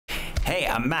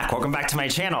I'm Mac. Welcome back to my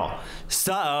channel.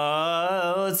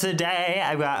 So today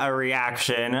I've got a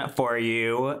reaction for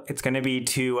you. It's going to be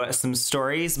to some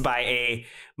stories by a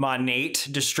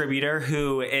Monat distributor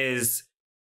who is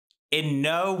in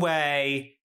no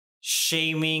way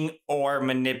shaming or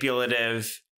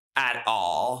manipulative at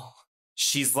all.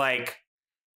 She's like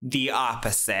the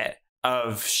opposite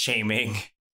of shaming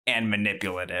and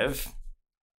manipulative.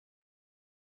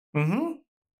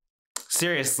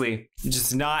 Seriously,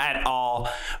 just not at all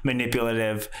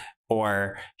manipulative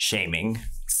or shaming.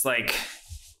 It's like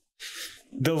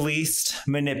the least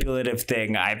manipulative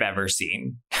thing I've ever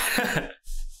seen.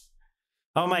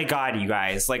 Oh my God, you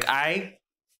guys. Like I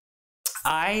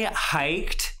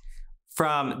hiked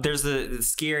from, there's a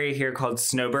ski area here called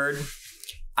Snowbird.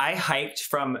 I hiked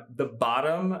from the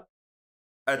bottom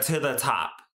to the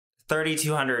top,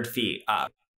 3,200 feet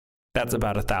up. That's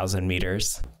about 1,000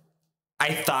 meters.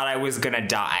 I thought I was gonna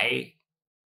die.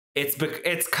 It's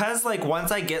cause like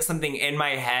once I get something in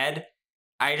my head,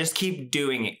 I just keep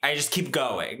doing it. I just keep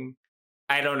going.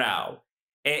 I don't know.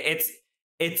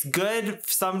 It's good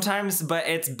sometimes, but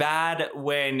it's bad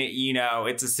when, you know,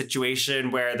 it's a situation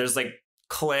where there's like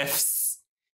cliffs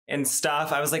and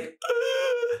stuff. I was like,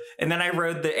 ugh! And then I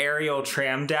rode the aerial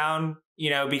tram down,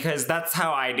 you know, because that's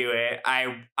how I do it.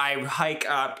 I hike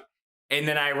up and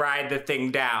then I ride the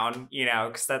thing down, you know,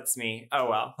 because that's me. Oh,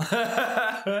 well.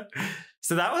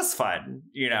 So that was fun,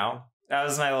 you know. That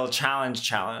was my little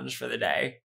challenge for the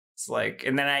day. It's like,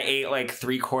 and then I ate like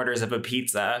 3/4 of a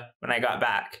pizza when I got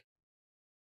back.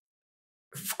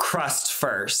 Crust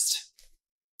first.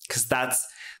 Because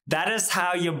that is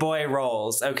how your boy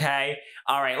rolls, okay?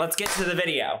 All right, let's get to the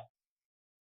video.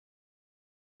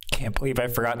 Can't believe I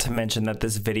forgot to mention that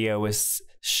this video was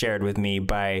shared with me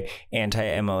by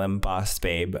anti-MLM boss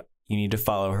babe. You need to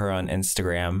follow her on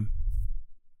Instagram.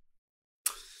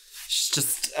 She's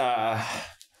just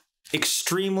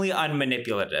extremely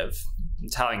unmanipulative. I'm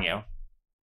telling you.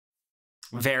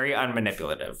 Very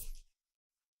unmanipulative.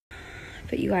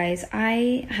 But you guys,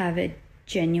 I have a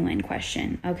genuine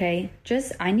question, okay?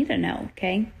 I need to know,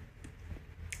 okay?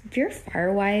 If you're a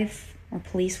firewife or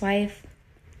police wife,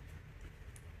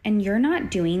 and you're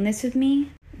not doing this with me,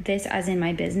 this as in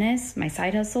my business, my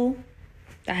side hustle,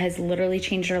 that has literally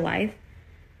changed your life,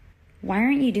 why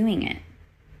aren't you doing it?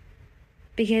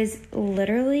 Because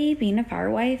literally being a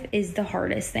firewife is the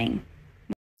hardest thing.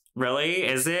 Really?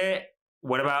 Is it?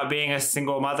 What about being a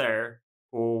single mother?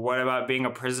 What about being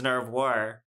a prisoner of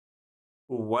war?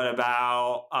 What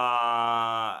about,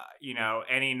 you know,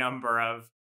 any number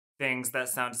of things that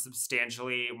sound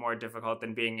substantially more difficult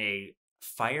than being a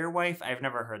firewife? I've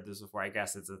never heard this before. I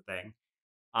guess it's a thing.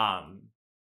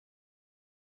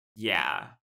 Yeah.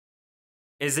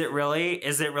 Is it really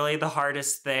the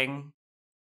hardest thing?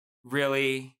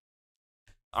 Really?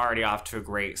 Already off to a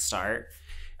great start.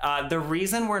 The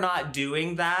reason we're not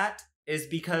doing that is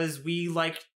because we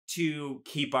like to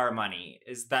keep our money.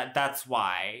 That's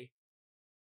why.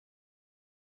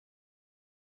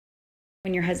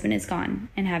 When your husband is gone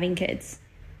and having kids.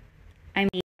 I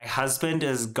mean, my husband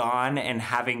is gone and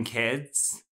having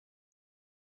kids?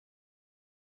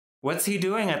 What's he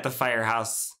doing at the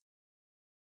firehouse?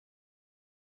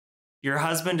 Your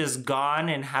husband is gone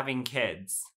and having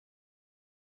kids.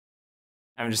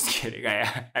 I'm just kidding.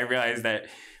 I realized that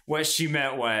what she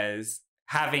meant was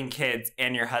having kids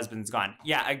and your husband's gone.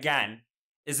 Yeah, again,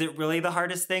 is it really the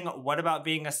hardest thing? What about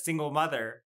being a single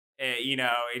mother? You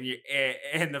know,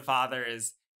 and the father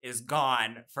is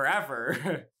gone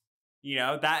forever. You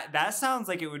know, that sounds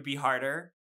like it would be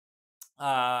harder.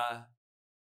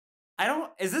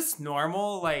 Is this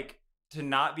normal, like, to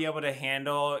not be able to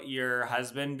handle your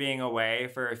husband being away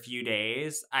for a few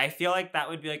days? I feel like that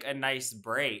would be like a nice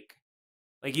break.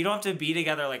 Like, you don't have to be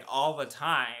together like all the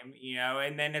time, you know,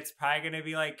 and then it's probably going to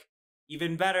be like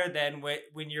even better than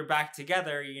when you're back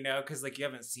together, you know, because like you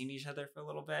haven't seen each other for a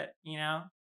little bit, you know?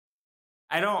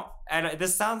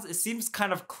 It seems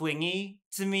kind of clingy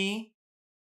to me.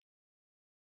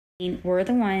 We're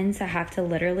the ones that have to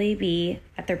literally be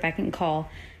at their beck and call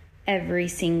every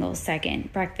single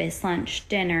second. Breakfast, lunch,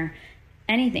 dinner,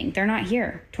 anything. They're not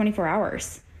here 24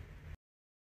 hours.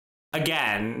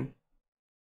 Again,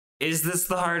 is this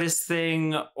the hardest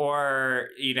thing? Or,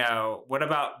 you know, what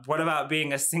about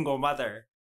being a single mother?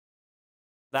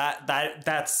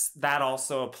 That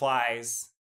also applies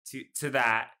to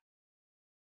that.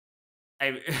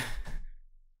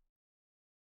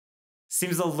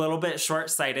 Seems a little bit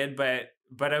short-sighted, but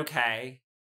okay.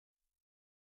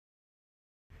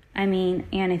 I mean,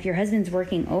 and if your husband's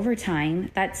working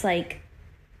overtime, that's like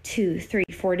 2, 3,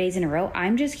 4 days in a row.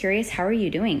 I'm just curious, how are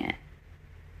you doing it?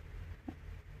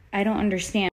 I don't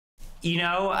understand. You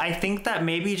know, I think that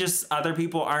maybe just other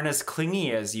people aren't as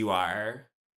clingy as you are.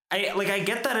 I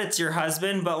get that it's your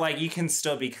husband, but like you can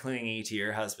still be clingy to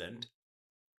your husband.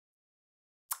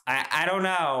 I don't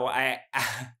know. I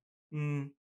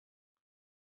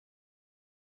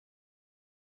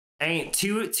mean,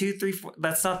 two, 3, 4.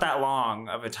 That's not that long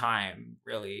of a time,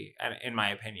 really, in my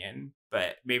opinion.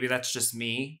 But maybe that's just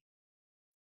me.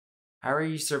 How are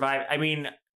you survive? I mean,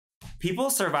 people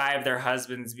survive their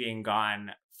husbands being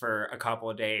gone for a couple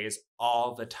of days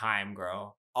all the time,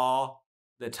 girl. All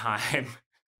the time.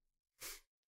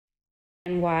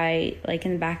 And why, like,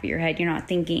 in the back of your head, you're not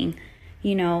thinking,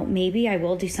 you know, maybe I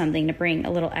will do something to bring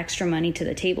a little extra money to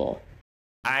the table.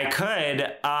 I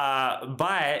could,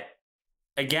 but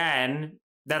again,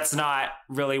 that's not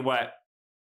really what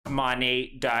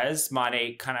Monat does.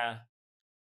 Monat kind of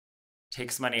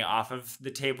takes money off of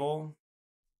the table.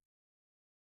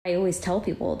 I always tell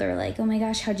people, they're like, oh my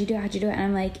gosh, how'd you do it? How'd you do it? And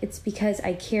I'm like, it's because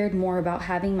I cared more about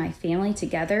having my family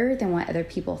together than what other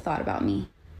people thought about me.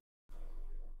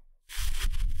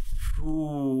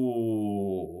 Ooh.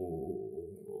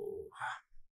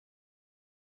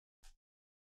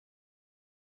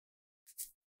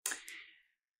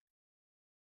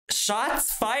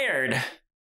 Shots fired.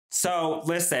 So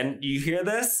listen, you hear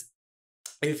this?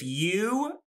 If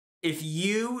you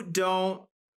don't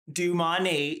do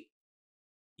Monat,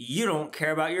 you don't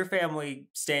care about your family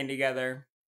staying together.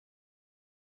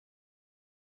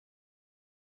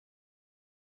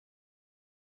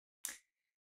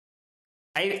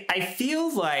 I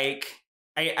feel like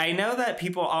I know that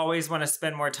people always want to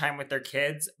spend more time with their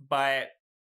kids, but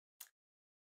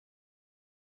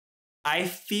I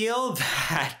feel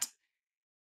that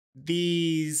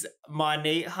these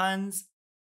Monat Huns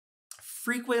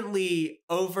frequently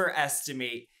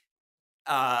overestimate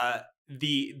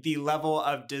the level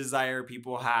of desire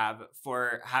people have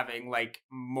for having like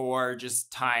more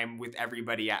just time with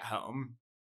everybody at home.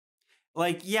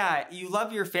 Like, yeah, you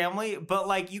love your family, but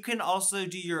like you can also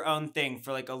do your own thing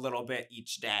for like a little bit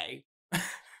each day.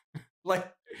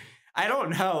 Like, I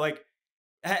don't know, like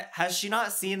has she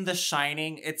not seen The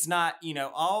Shining? It's not, you know,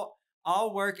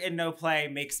 all work and no play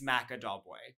makes Mack a dull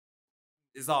boy.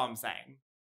 Is all I'm saying.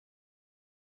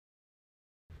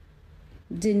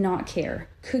 Did not care.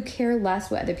 Could care less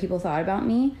what other people thought about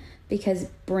me, because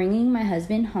bringing my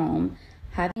husband home,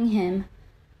 having him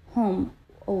home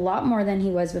a lot more than he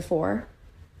was before,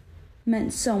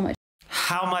 meant so much.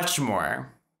 How much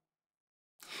more?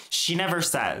 She never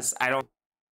says. I don't.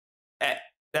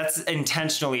 That's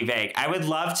intentionally vague. I would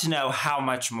love to know how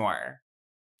much more.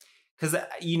 Because,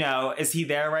 you know, is he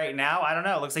there right now? I don't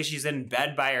know. It looks like she's in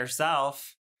bed by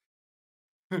herself.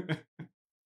 Much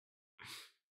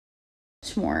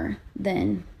more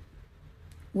than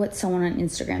what someone on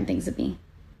Instagram thinks of me.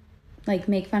 Like,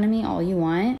 make fun of me all you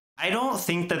want. I don't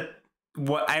think that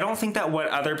what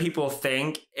other people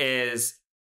think is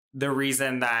the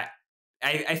reason that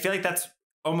I feel like that's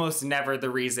almost never the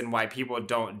reason why people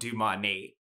don't do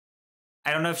Monat.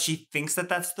 I don't know if she thinks that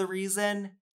that's the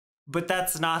reason, but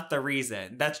that's not the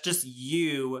reason. That's just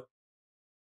you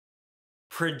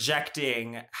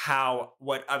projecting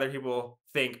what other people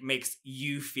think makes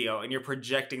you feel, and you're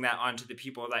projecting that onto the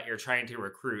people that you're trying to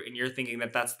recruit, and you're thinking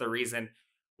that that's the reason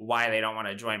why they don't want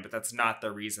to join, but that's not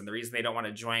the reason. The reason they don't want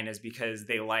to join is because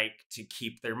they like to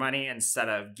keep their money instead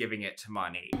of giving it to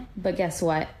Monat. But guess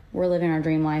what? We're living our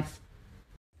dream life.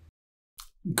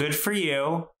 Good for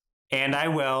you, and I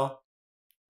will.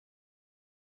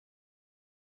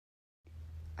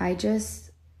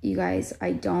 You guys,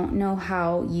 I don't know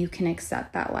how you can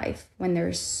accept that life when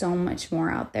there's so much more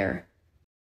out there.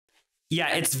 Yeah,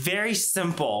 it's very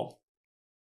simple.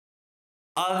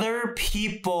 Other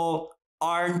people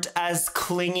aren't as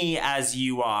clingy as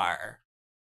you are.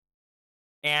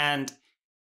 And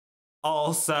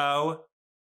also,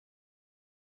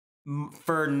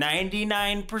 for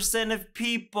 99% of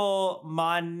people,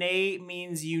 Monat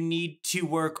means you need to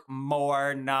work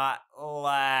more, not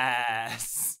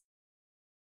less.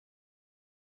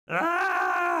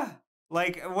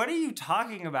 Like, what are you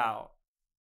talking about?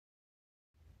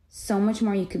 So much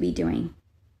more you could be doing.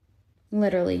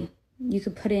 Literally, you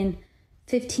could put in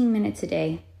 15 minutes a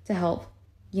day to help,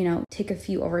 you know, take a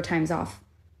few overtimes off.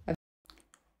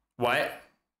 What?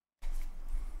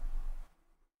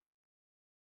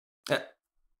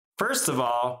 First of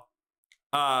all,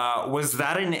 was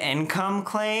that an income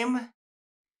claim?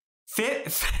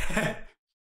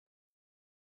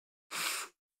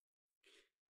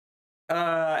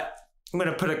 I'm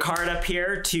gonna put a card up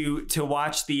here to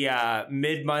watch the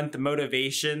mid-month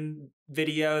motivation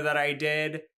video that I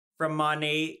did from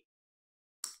Monat.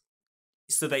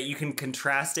 so that you can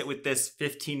contrast it with this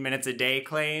 15 minutes a day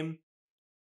claim.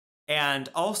 And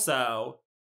also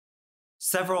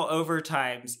several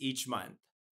overtimes each month.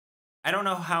 I don't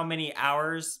know how many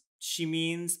hours she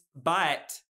means,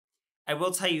 but I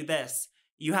will tell you this.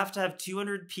 You have to have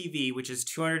 200 PV, which is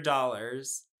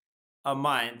 $200 a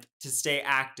month to stay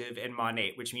active in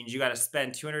Monat, which means you got to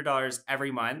spend $200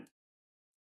 every month.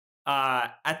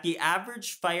 At the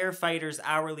average firefighter's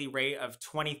hourly rate of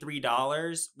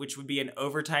 $23, which would be an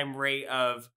overtime rate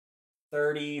of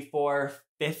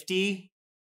 $34.50,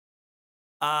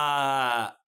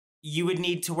 you would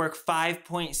need to work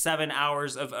 5.7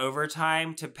 hours of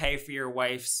overtime to pay for your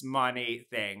wife's Monat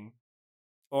thing,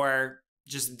 or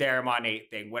just their Monat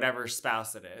thing, whatever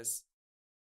spouse it is.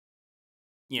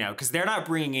 You know, because they're not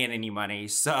bringing in any money,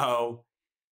 so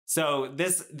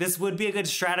this would be a good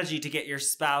strategy to get your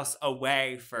spouse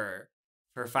away for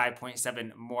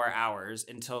 5.7 more hours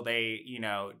until they, you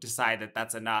know, decide that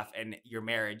that's enough and your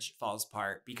marriage falls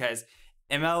apart, because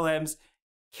MLMs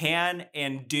can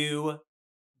and do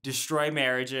destroy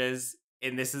marriages,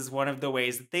 and this is one of the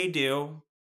ways that they do.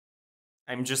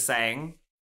 I'm just saying.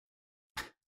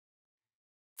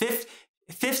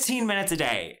 15 minutes a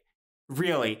day.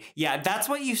 Really? Yeah, that's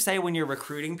what you say when you're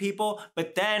recruiting people.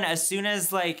 But then as soon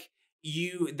as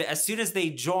as soon as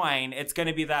they join, it's going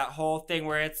to be that whole thing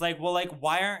where it's like, well, like,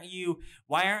 why aren't you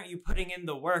putting in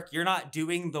the work? You're not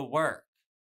doing the work.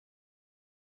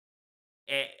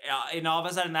 And all of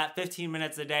a sudden that 15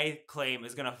 minutes a day claim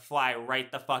is going to fly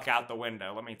right the fuck out the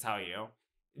window. Let me tell you,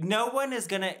 no one is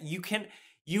going to, you can't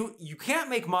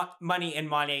make money in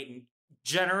Monat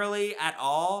generally at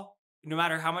all, no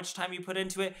matter how much time you put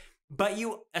into it. But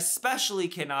you especially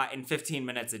cannot in 15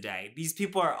 minutes a day. These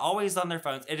people are always on their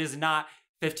phones. It is not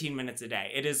 15 minutes a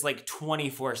day. It is like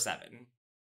 24/7.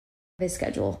 His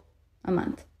schedule a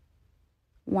month.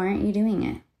 Why aren't you doing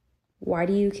it? Why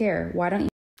do you care? Why don't you?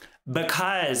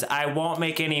 Because I won't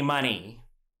make any money.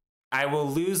 I will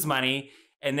lose money,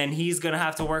 and then he's going to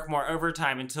have to work more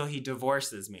overtime until he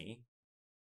divorces me.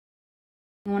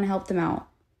 You want to help them out.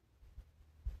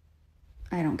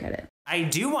 I don't get it. I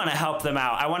do want to help them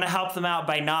out. I want to help them out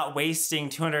by not wasting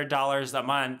 $200 a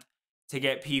month to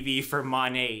get PV for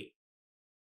Monat.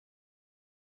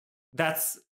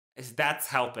 That's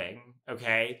helping,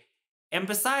 okay? And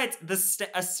besides,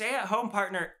 a stay-at-home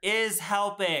partner is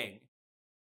helping.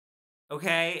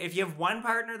 Okay? If you have one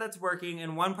partner that's working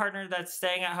and one partner that's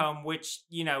staying at home, which,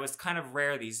 you know, is kind of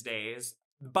rare these days,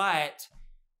 but,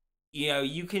 you know,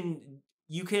 you can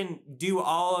do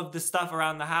all of the stuff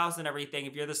around the house and everything.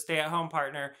 If you're the stay-at-home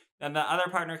partner, then the other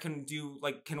partner can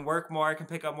work more, can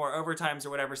pick up more overtimes or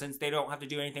whatever, since they don't have to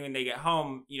do anything when they get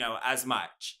home, you know, as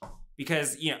much.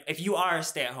 Because, you know, if you are a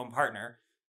stay-at-home partner,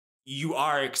 you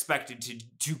are expected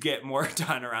to get more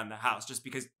done around the house just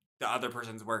because the other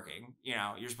person's working. You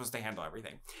know, you're supposed to handle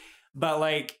everything. But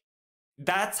like,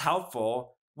 that's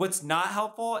helpful. What's not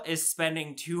helpful is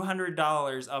spending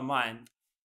 $200 a month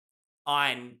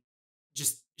on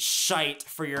just shite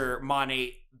for your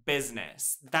Monat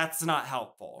business. That's not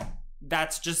helpful.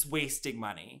 That's just wasting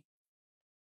money.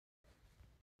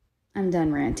 I'm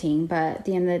done ranting, but at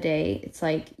the end of the day, it's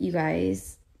like, you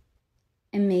guys,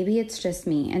 and maybe it's just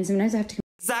me, and sometimes I have to...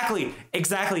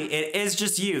 Exactly. It is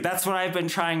just you. That's what I've been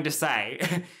trying to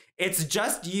say. It's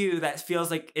just you that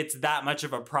feels like it's that much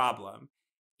of a problem.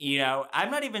 You know, I'm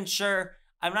not even sure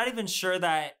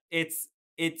that it's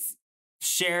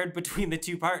shared between the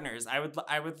two partners. I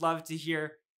would love to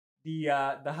hear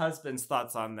the husband's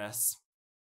thoughts on this.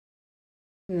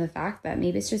 The fact that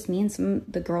maybe it's just me and some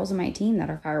of the girls on my team that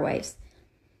are firewives,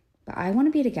 but I want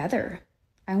to be together.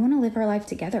 I want to live our life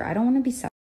together. I don't want to be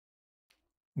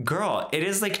Girl, it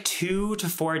is like 2 to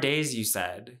 4 days, you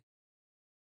said.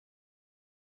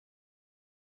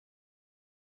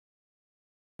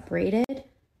 Separated,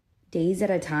 days at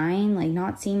a time, like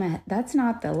not seeing that's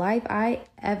not the life I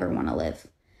ever want to live.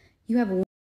 You have...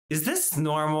 Is this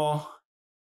normal?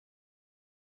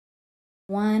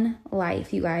 One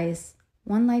life, you guys.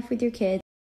 One life with your kids.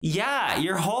 Yeah,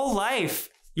 your whole life.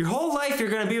 Your whole life you're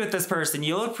going to be with this person.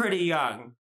 You look pretty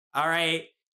young. All right?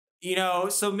 You know,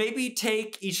 so maybe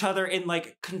take each other in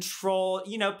like control,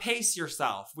 you know, pace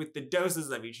yourself with the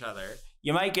doses of each other.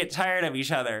 You might get tired of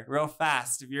each other real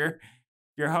fast if you're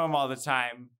home all the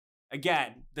time.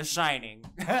 Again, The Shining.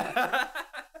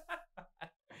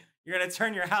 You're going to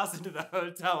turn your house into the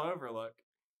hotel overlook.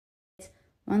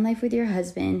 One life with your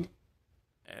husband.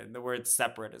 And the word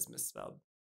separate is misspelled.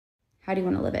 How do you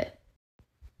want to live it?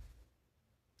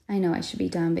 I know I should be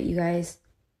done, but you guys,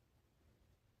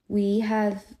 we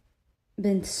have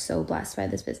been so blessed by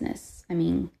this business. I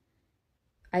mean,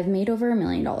 I've made over $1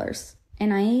 million,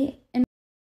 and I am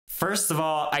First of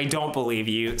all, I don't believe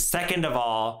you. Second of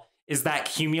all, is that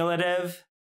cumulative?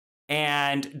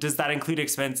 And does that include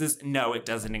expenses? No, it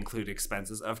doesn't include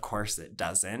expenses. Of course it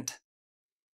doesn't.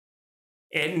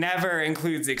 It never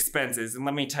includes expenses. And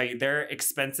let me tell you, their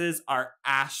expenses are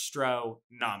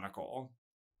astronomical.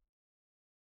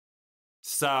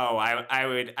 So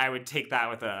I would take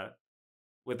that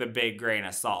with a big grain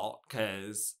of salt,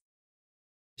 because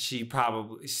she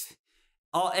probably,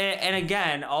 and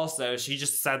again, also, she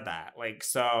just said that. Like,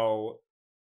 so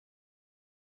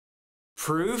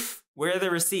proof, where are the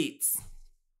receipts?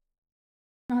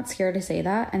 I'm not scared to say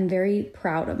that. I'm very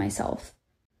proud of myself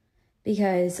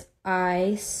because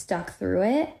I stuck through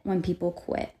it when people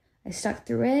quit. I stuck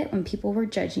through it when people were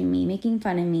judging me, making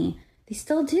fun of me. They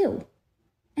still do.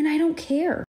 And I don't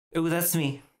care. Oh, that's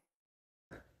me.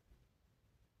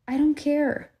 I don't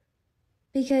care.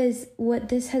 Because what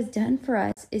this has done for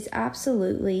us is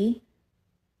absolutely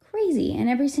crazy. And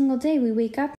every single day we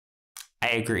wake up.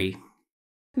 I agree.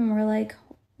 And we're like,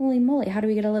 holy moly, how do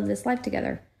we get to live this life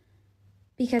together?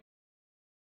 Because.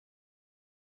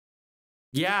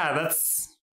 Yeah,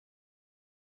 that's,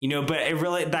 but it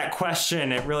really, that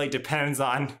question, it really depends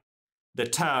on the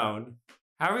tone.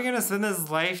 How are we going to spend this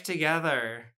life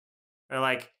together? Or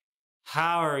like,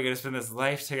 how are we going to spend this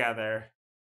life together?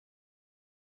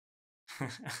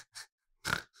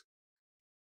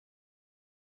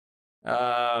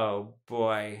 Oh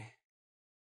boy.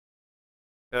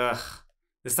 Ugh.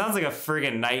 This sounds like a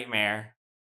friggin' nightmare.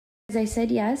 As I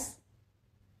said yes,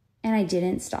 and I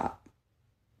didn't stop.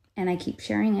 And I keep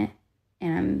sharing it.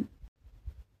 And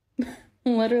I'm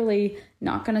literally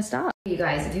not going to stop. You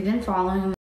guys, if you've been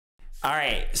following. All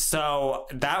right, so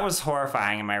that was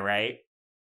horrifying, am I right?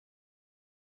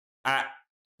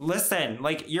 Listen,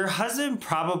 like your husband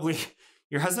probably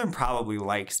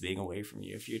likes being away from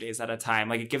you a few days at a time.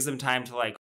 Like it gives him time to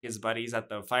like his buddies at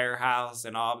the firehouse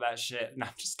and all of that shit. No,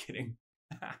 I'm just kidding.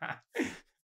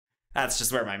 That's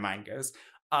just where my mind goes.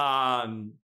 But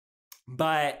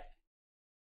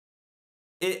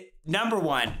number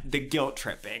one, the guilt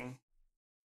tripping.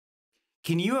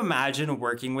 Can you imagine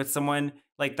working with someone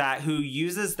like that who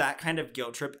uses that kind of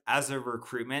guilt trip as a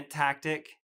recruitment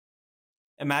tactic?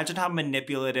 Imagine how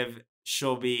manipulative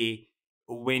she'll be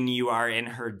when you are in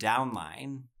her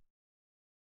downline.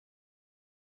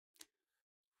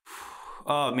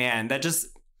 Oh man, it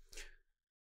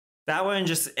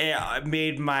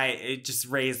just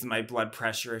raised my blood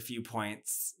pressure a few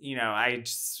points. I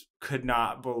just could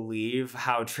not believe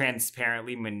how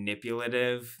transparently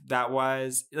manipulative that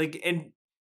was. Like, and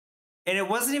it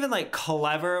wasn't even like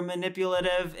clever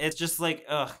manipulative. It's just like,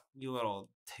 ugh, you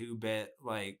little 2-bit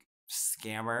like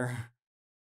scammer.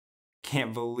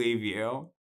 Can't believe you.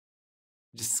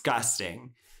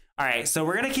 Disgusting. All right, so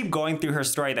we're gonna keep going through her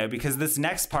story though, because this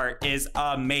next part is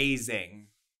amazing.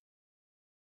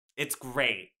 It's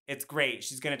great. It's great.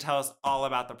 She's gonna tell us all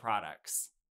about the products.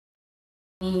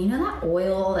 You know that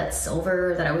oil, that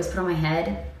silver that I always put on my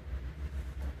head?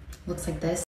 Looks like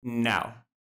this? No,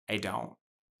 I don't.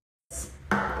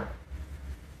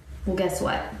 Well, guess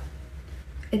what?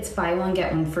 It's buy one,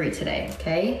 get one free today,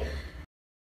 okay?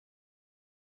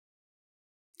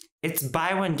 It's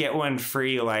buy one, get one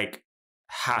free like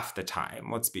half the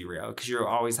time. Let's be real, because you're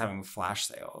always having flash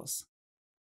sales.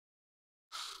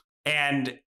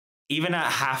 And even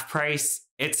at half price,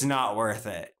 it's not worth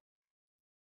it.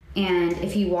 And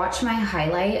if you watch my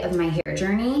highlight of my hair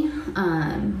journey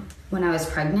when I was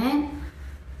pregnant,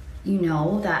 you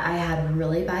know that I had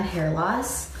really bad hair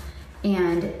loss.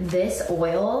 And this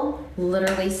oil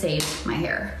literally saved my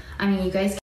hair. I mean, you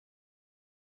guys.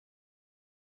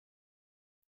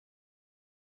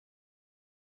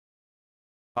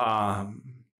 Are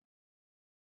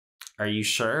you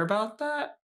sure about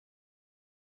that?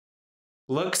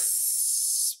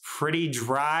 Looks pretty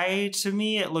dry to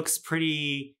me. It looks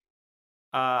pretty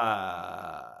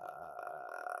not,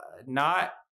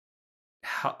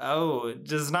 it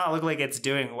does not look like it's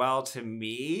doing well to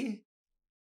me.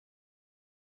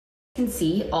 You can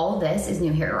see all this is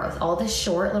new hair growth. All the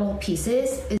short little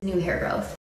pieces is new hair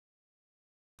growth.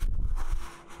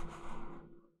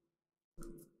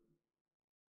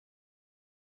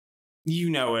 You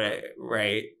know it,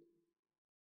 right?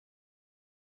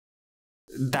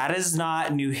 That is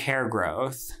not new hair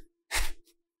growth.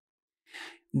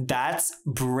 That's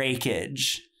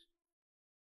breakage.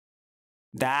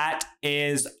 That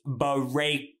is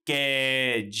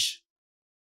breakage.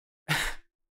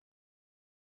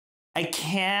 I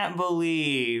cannot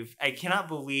believe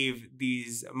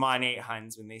these Monat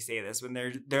Huns when they say this, when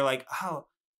they're like, oh,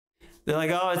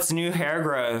 it's new hair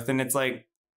growth. And it's like,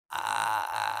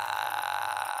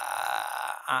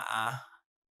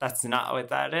 That's not what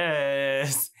that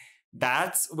is.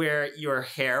 That's where your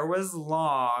hair was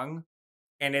long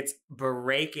and it's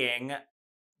breaking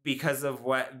because of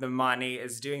what the money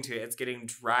is doing to it. It's getting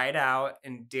dried out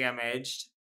and damaged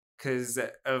because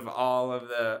of all of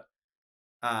the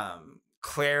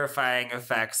clarifying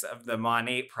effects of the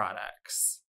Monat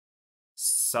products.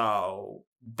 So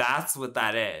that's what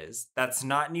that is. That's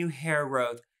not new hair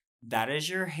growth. That is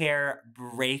your hair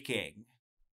breaking.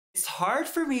 It's hard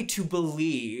for me to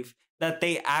believe that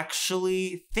they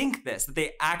actually think this, that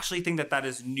they actually think that that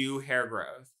is new hair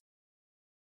growth.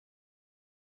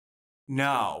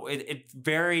 No, it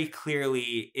very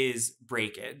clearly is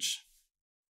breakage.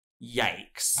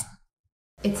 Yikes.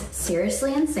 It's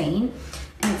seriously insane,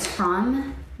 and it's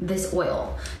from this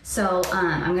oil. So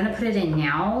I'm gonna put it in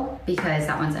now because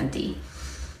that one's empty.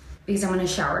 Because I'm gonna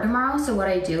shower tomorrow, so what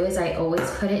I do is I always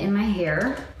put it in my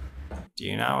hair. Do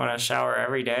you not want to shower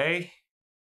every day?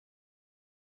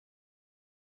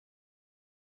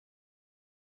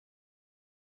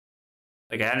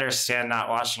 Like, I understand not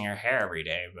washing your hair every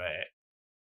day, but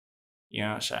you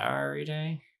don't shower every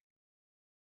day?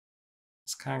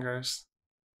 It's kind of gross.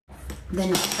 The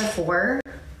night before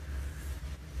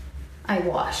I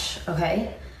wash,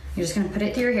 okay? You're just gonna put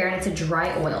it through your hair, and it's a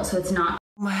dry oil, so it's not.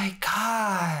 Oh my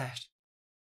God.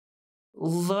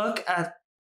 Look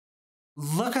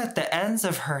at the ends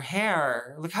of her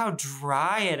hair. Look how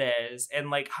dry it is and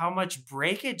like how much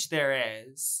breakage there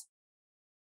is.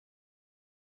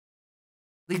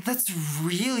 Like, that's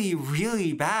really,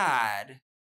 really bad.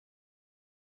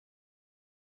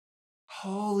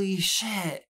 Holy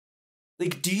shit.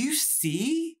 Like, do you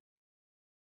see?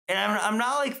 And I'm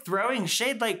not like throwing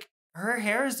shade. Like, her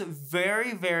hair is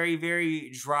very, very, very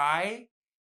dry.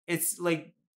 It's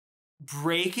like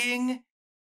breaking.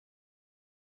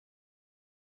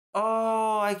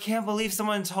 Oh, I can't believe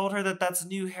someone told her that that's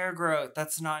new hair growth.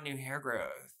 That's not new hair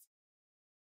growth.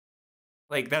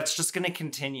 Like, that's just going to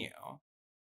continue.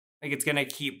 Like, it's going to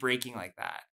keep breaking like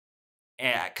that.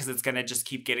 Yeah, because it's going to just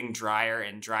keep getting drier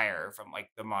and drier from,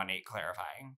 like, the Monat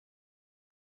clarifying.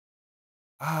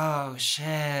 Oh,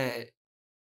 shit.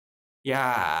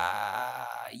 Yeah.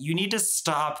 You need to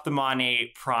stop the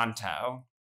Monat pronto.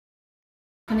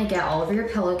 I'm gonna get all over your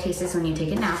pillowcases when you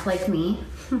take a nap like me.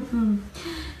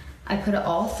 I put it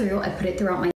all through. I put it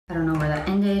throughout my, I don't know where that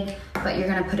ended, but you're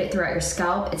gonna put it throughout your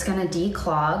scalp. It's gonna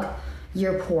declog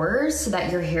your pores so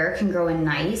that your hair can grow a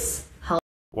nice, healthy.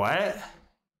 What?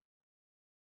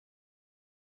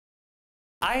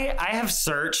 I have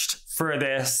searched for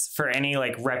this, for any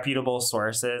like reputable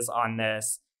sources on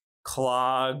this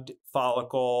clogged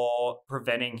follicle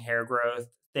preventing hair growth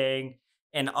thing.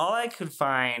 And all I could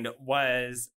find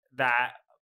was that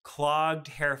clogged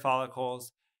hair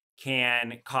follicles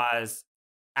can cause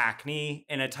acne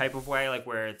in a type of way, like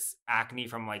where it's acne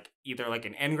from like either like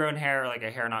an ingrown hair or like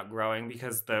a hair not growing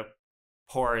because the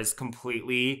pore is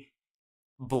completely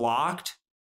blocked.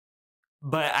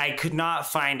 But I could not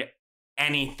find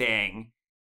anything,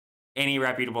 any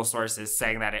reputable sources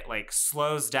saying that it like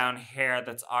slows down hair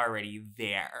that's already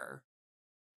there.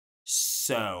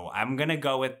 So I'm gonna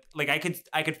go with like I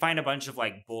could find a bunch of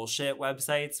like bullshit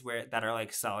websites that are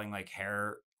like selling like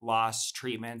hair loss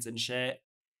treatments and shit.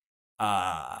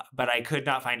 But I could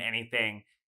not find anything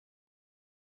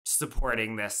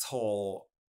supporting this whole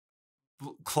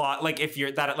like if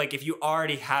you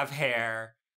already have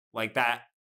hair like that,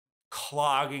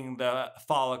 clogging the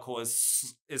follicle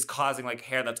is causing like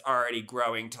hair that's already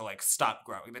growing to like stop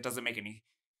growing. That doesn't make any.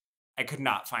 I could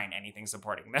not find anything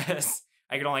supporting this.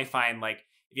 I could only find like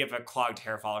if you have a clogged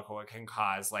hair follicle, it can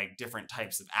cause like different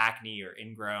types of acne or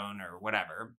ingrown or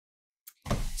whatever.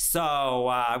 So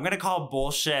I'm gonna call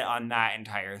bullshit on that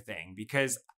entire thing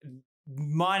because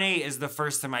Monat is the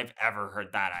first time I've ever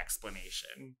heard that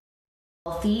explanation.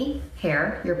 Healthy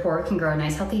hair, your pore can grow a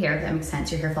nice healthy hair. That makes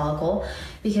sense, your hair follicle.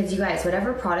 Because you guys,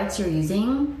 whatever products you're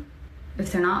using,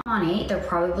 if they're not Monat, they're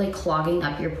probably clogging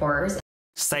up your pores.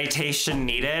 Citation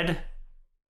needed.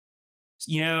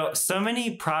 You know, so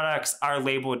many products are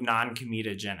labeled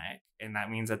non-comedogenic, and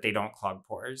that means that they don't clog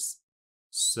pores.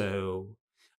 So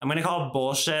I'm going to call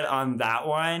bullshit on that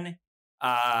one.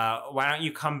 Why don't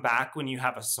you come back when you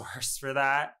have a source for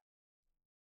that?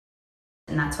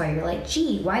 And that's why you're like,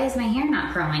 gee, why is my hair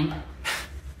not growing?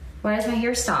 Why does my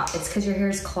hair stop? It's because your hair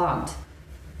is clogged.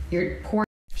 Your pore.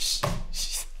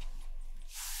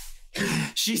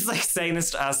 She's like saying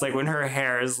this to us like when her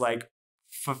hair is like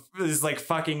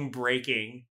fucking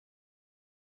breaking.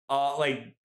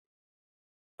 Like,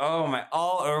 oh my,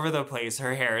 all over the place.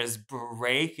 Her hair is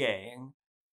breaking.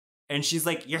 And she's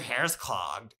like, your hair's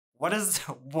clogged. What?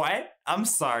 I'm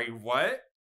sorry, what?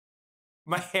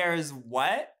 My hair is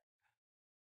what?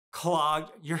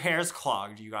 Clogged. Your hair's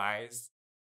clogged, you guys.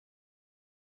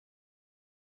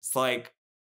 It's like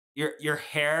your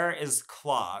hair is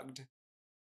clogged.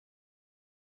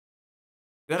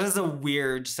 That is a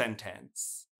weird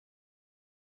sentence.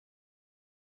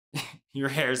 Your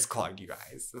hair's clogged, you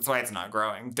guys. That's why it's not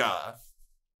growing. Duh.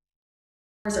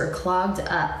 Are clogged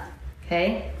up,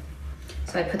 okay?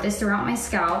 So I put this throughout my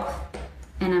scalp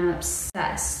and I'm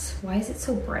obsessed. Why is it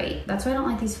so bright? That's why I don't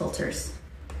like these filters.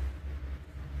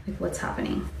 Like, what's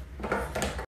happening?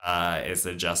 It's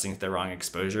adjusting to the wrong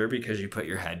exposure because you put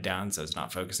your head down so it's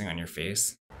not focusing on your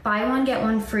face. Buy one, get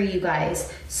one free, you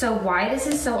guys. So why this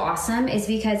is so awesome is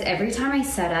because every time I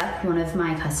set up one of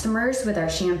my customers with our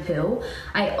shampoo,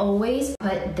 I always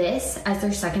put this as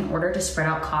their second order to spread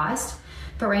out cost.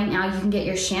 But right now you can get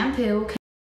your shampoo.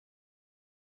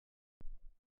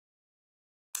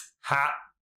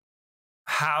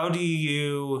 How do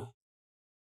your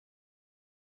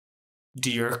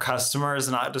customers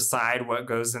not decide what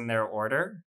goes in their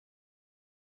order?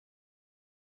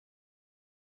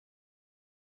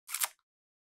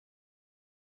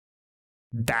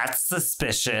 That's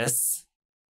suspicious.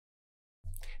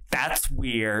 That's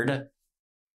weird.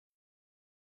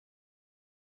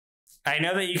 I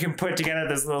know that you can put together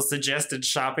this little suggested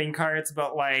shopping carts,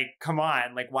 but like, come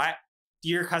on, like, why do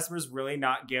your customers really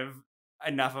not give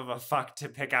enough of a fuck to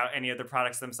pick out any of the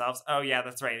products themselves? Oh yeah,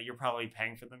 that's right. You're probably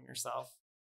paying for them yourself.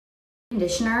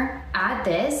 Conditioner, add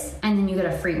this, and then you get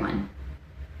a free one.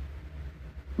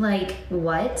 Like,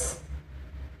 what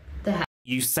the heck?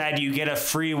 You said you get a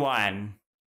free one.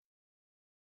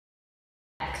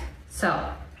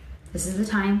 So, this is the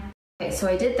time. Okay, so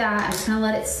I did that. I'm just gonna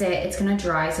let it sit. It's gonna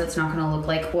dry, so it's not gonna look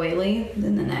like oily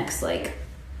in the next like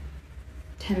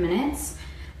 10 minutes.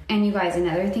 And you guys,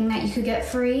 another thing that you could get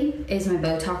free is my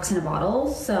Botox in a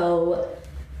bottle. So,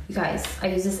 you guys, I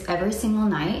use this every single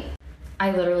night.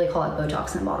 I literally call it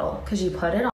Botox in a bottle because you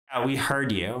put it on. Yeah, we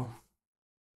heard you.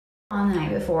 On the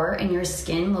night before, and your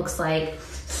skin looks like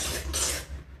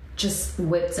just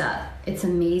whipped up. It's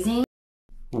amazing.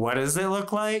 What does it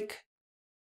look like?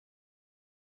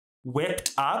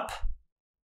 Whipped up?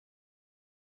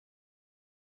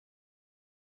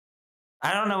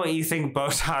 I don't know what you think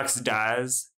Botox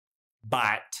does,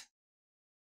 but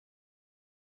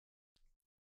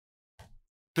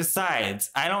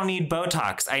besides, I don't need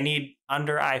Botox. I need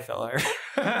under eye filler.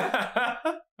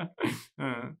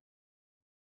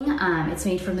 It's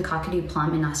made from the cockatoo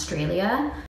plum in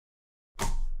Australia.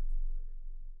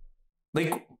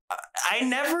 Like, I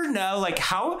never know, like,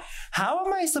 how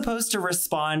am I supposed to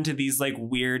respond to these, like,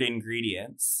 weird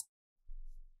ingredients?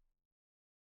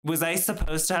 Was I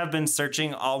supposed to have been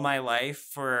searching all my life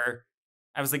for...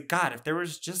 I was like, God, if there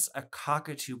was just a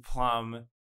cockatoo plum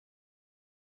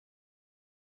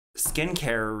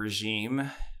skincare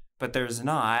regime, but there's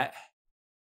not,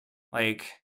 like,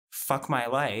 fuck my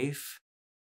life.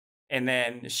 And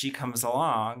then she comes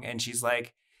along and she's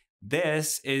like,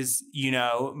 this is, you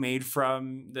know, made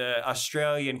from the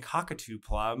Australian cockatoo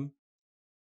plum.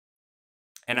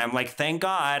 And I'm like, thank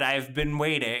God, I've been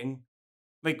waiting.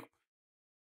 Like,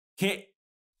 can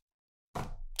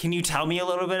you tell me a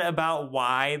little bit about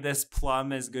why this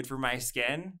plum is good for my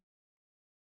skin?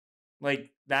 Like,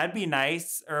 that'd be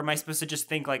nice. Or am I supposed to just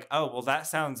think like, oh, well, that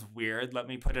sounds weird. Let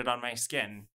me put it on my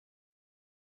skin.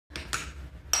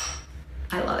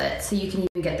 I love it. So you can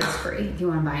even get this free if you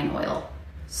want to buy an oil.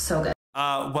 So good.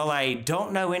 Well, I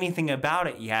don't know anything about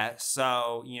it yet,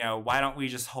 so, you know, why don't we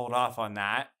just hold off on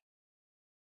that?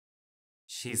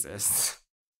 Jesus.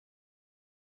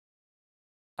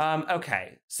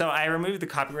 Okay, so I removed the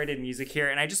copyrighted music here,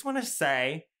 and I just want to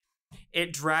say,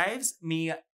 it drives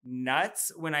me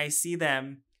nuts when I see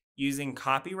them using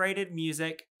copyrighted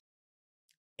music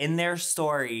in their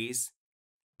stories,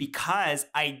 because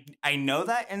I know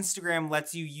that Instagram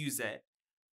lets you use it.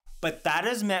 But that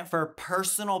is meant for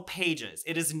personal pages.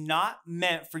 It is not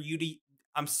meant for you to,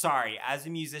 I'm sorry, as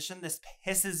a musician, this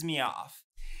pisses me off.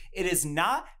 It is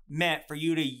not meant for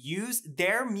you to use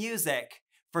their music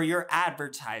for your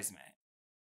advertisement.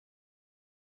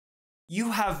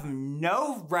 You have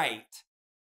no right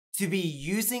to be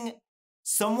using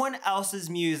someone else's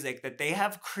music that they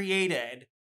have created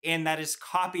and that is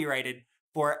copyrighted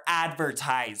for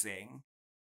advertising.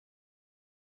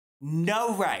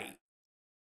 No right.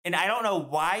 And I don't know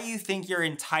why you think you're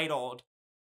entitled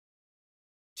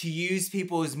to use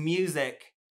people's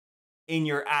music in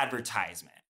your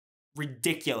advertisement.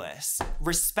 Ridiculous.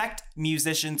 Respect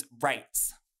musicians'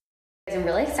 rights. I'm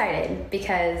really excited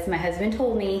because my husband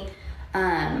told me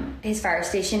his fire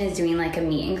station is doing like a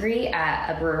meet and greet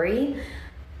at a brewery.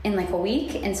 in like a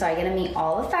week, and so I get to meet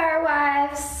all the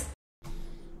Firewives.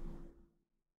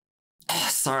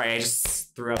 Sorry, I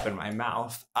just threw up in my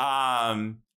mouth.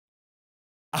 I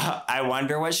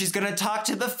wonder what she's gonna talk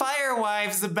to the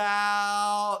Firewives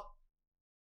about.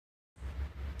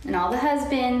 And all the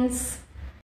husbands.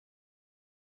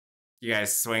 You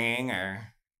guys swinging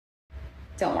or?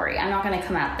 Don't worry, I'm not gonna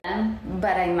come at them,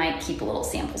 but I might keep little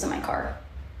samples in my car.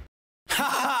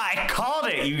 I called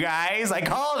it, you guys. I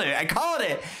called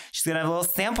it. She's gonna have little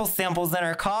samples in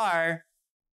her car.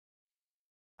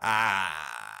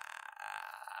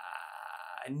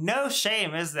 No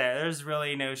shame, is there? There's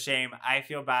really no shame. I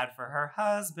feel bad for her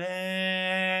husband.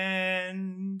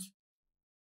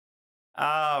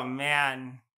 Oh,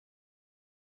 man.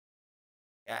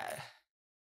 Yeah.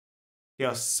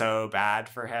 Feel so bad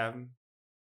for him.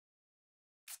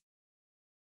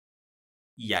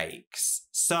 Yikes.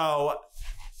 So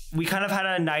we kind of had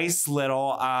a nice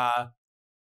little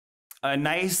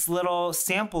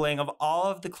sampling of all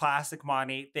of the classic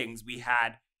Monat things. We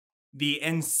had the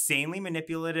insanely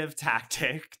manipulative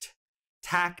tactic,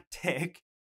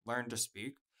 learn to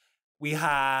speak. We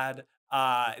had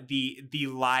the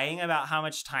lying about how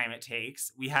much time it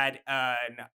takes. We had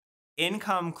an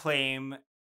income claim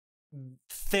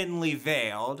thinly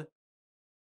veiled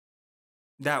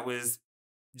that was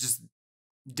just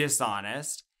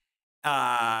dishonest.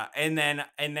 And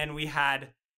then we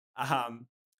had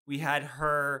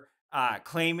her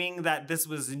claiming that this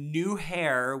was new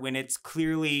hair when it's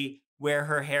clearly where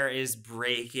her hair is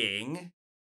breaking.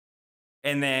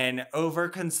 And then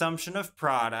overconsumption of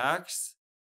products,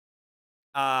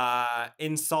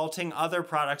 insulting other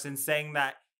products and saying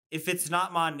that if it's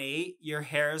not Monat, your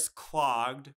hair's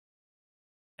clogged.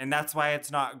 And that's why it's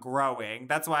not growing.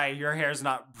 That's why your hair's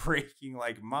not breaking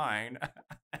like mine.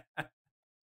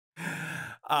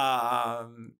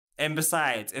 And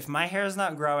besides, if my hair is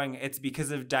not growing, it's because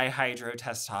of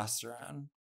dihydrotestosterone.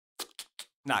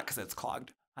 Not because it's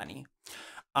clogged, honey.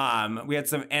 We had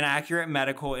some inaccurate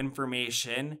medical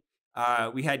information.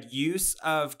 We had use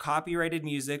of copyrighted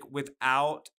music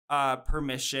without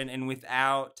permission and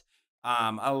without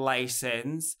a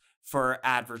license for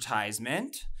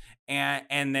advertisement.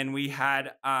 And then we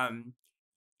had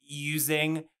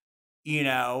using,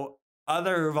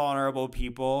 other vulnerable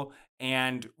people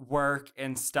and work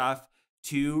and stuff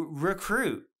to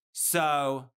recruit.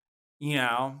 So,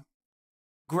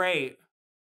 great.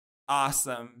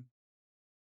 Awesome.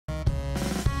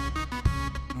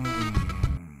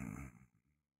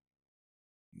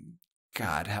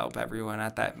 God help everyone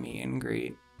at that meet and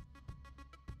greet.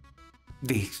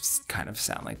 These kind of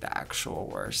sound like the actual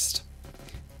worst.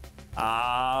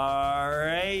 All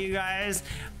right, you guys.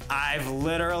 I've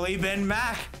literally been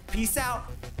Mack. Peace out.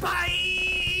 Bye.